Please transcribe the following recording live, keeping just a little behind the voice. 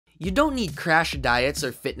You don't need crash diets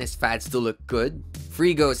or fitness fads to look good.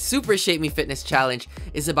 FREEGO's Super Shape Me Fitness Challenge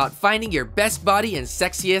is about finding your best body and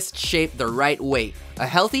sexiest shape the right way, a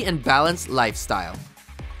healthy and balanced lifestyle.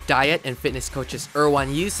 Diet and fitness coaches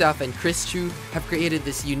Erwan Heussaff and Chris Tiu have created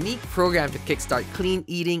this unique program to kickstart clean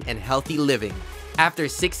eating and healthy living. After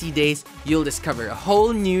 60 days, you'll discover a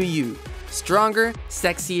whole new you, stronger,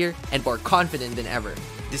 sexier, and more confident than ever.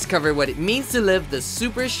 Discover what it means to live the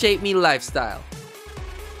Super Shape Me lifestyle.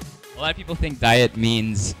 A lot of people think diet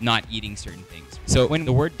means not eating certain things. So when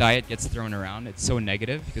the word diet gets thrown around, it's so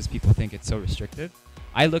negative because people think it's so restrictive.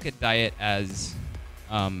 I look at diet as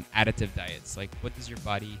additive diets. Like, what does your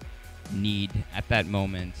body need at that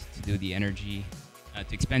moment to do the energy,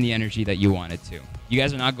 to expend the energy that you want it to? You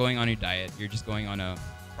guys are not going on your diet. You're just going on a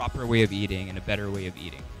proper way of eating and a better way of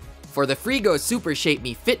eating. For the FREEGO Super Shape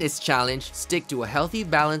Me Fitness Challenge, stick to a healthy,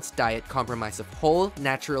 balanced diet comprised of whole,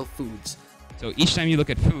 natural foods. So each time you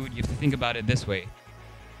look at food, you have to think about it this way.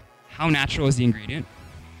 How natural is the ingredient?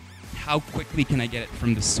 How quickly can I get it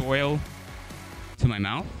from the soil to my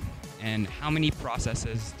mouth? And how many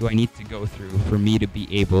processes do I need to go through for me to be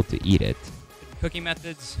able to eat it? Cooking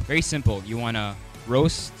methods, very simple. You want to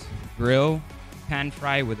roast, grill, pan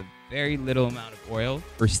fry with a very little amount of oil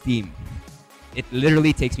or steam. It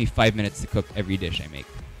literally takes me 5 minutes to cook every dish I make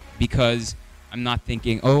because I'm not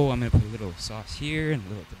thinking, oh, I'm going to put a little sauce here and a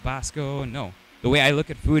little Tabasco. No. The way I look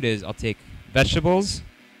at food is I'll take vegetables,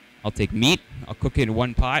 I'll take meat, I'll cook it in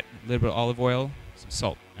one pot, a little bit of olive oil, some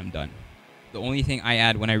salt, I'm done. The only thing I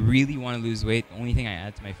add when I really want to lose weight, the only thing I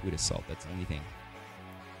add to my food is salt. That's the only thing.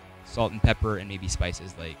 Salt and pepper and maybe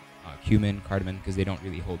spices like cumin, cardamom, because they don't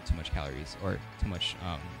really hold too much calories or too much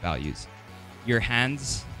values. Your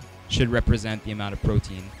hands should represent the amount of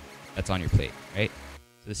protein that's on your plate, right?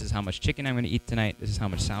 So this is how much chicken I'm going to eat tonight. This is how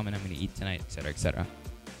much salmon I'm going to eat tonight, etc., etc.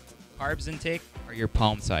 Carbs intake are your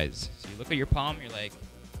palm size. So you look at your palm, you're like,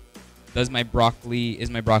 is my broccoli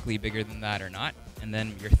bigger than that or not? And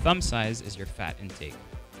then your thumb size is your fat intake.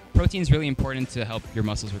 Protein is really important to help your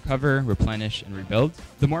muscles recover, replenish, and rebuild.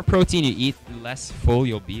 The more protein you eat, the less full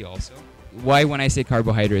you'll be also. Why when I say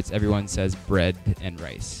carbohydrates, everyone says bread and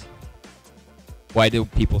rice? Why do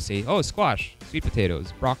people say, oh, squash, sweet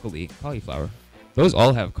potatoes, broccoli, cauliflower? Those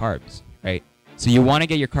all have carbs, right? So you want to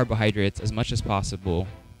get your carbohydrates as much as possible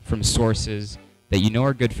from sources that you know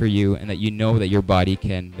are good for you and that you know that your body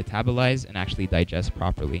can metabolize and actually digest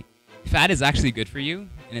properly. Fat is actually good for you,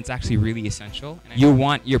 and it's actually really essential. You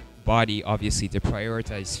want your body, obviously, to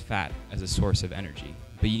prioritize fat as a source of energy,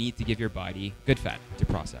 but you need to give your body good fat to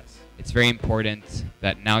process. It's very important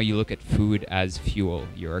that now you look at food as fuel.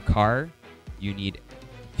 You're a car, you need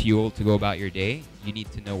fuel to go about your day. You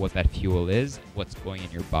need to know what that fuel is, what's going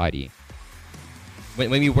in your body.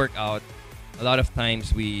 When we work out, a lot of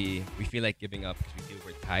times we feel like giving up because we feel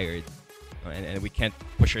we're tired and we can't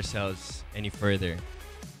push ourselves any further.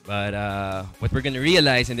 But what we're going to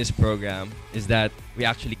realize in this program is that we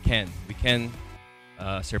actually can. We can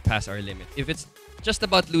surpass our limit. If it's just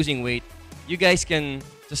about losing weight, you guys can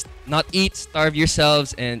just not eat, starve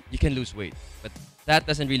yourselves, and you can lose weight. But that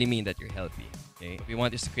doesn't really mean that you're healthy. Okay? What we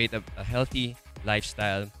want is to create a healthy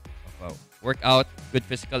lifestyle of workout, good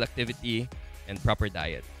physical activity, and proper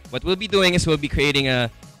diet. What we'll be doing is we'll be creating a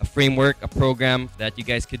framework, a program that you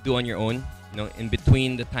guys could do on your own, in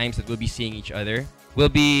between the times that we'll be seeing each other. We'll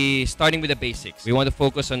be starting with the basics. We want to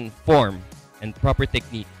focus on form and proper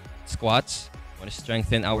technique. Squats, we want to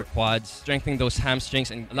strengthen our quads, strengthen those hamstrings,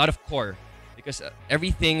 and a lot of core because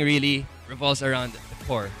everything really revolves around the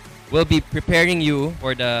core. We'll be preparing you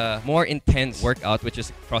for the more intense workout, which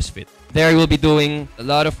is CrossFit. There we'll be doing a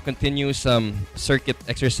lot of continuous circuit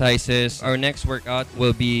exercises. Our next workout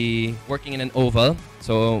will be working in an oval,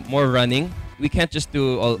 so more running. We can't just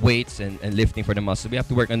do all weights and lifting for the muscle. We have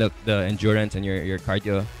to work on the endurance and your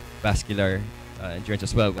cardiovascular endurance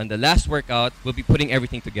as well. And the last workout, we'll be putting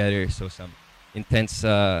everything together. So some intense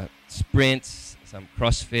sprints, some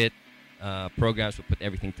CrossFit programs. We'll put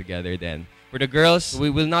everything together then. For the girls, we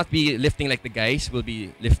will not be lifting like the guys. We'll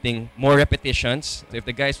be lifting more repetitions. So if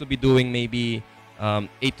the guys will be doing maybe 8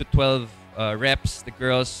 to 12 reps, the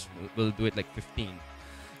girls will do it like 15.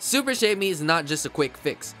 Super Shape Me is not just a quick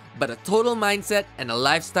fix, but a total mindset and a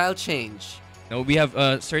lifestyle change. Now, we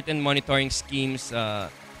have certain monitoring schemes for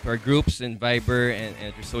our groups in Viber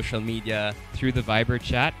and through social media. Through the Viber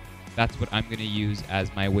chat, that's what I'm going to use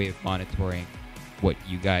as my way of monitoring what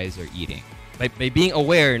you guys are eating. By being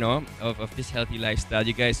aware of this healthy lifestyle,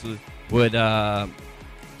 you guys would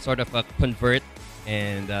sort of convert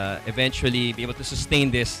and eventually be able to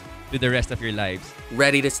sustain this to the rest of your lives.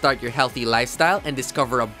 Ready to start your healthy lifestyle and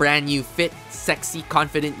discover a brand new fit, sexy,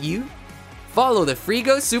 confident you? Follow the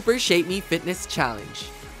FREEGO Super Shape Me Fitness Challenge.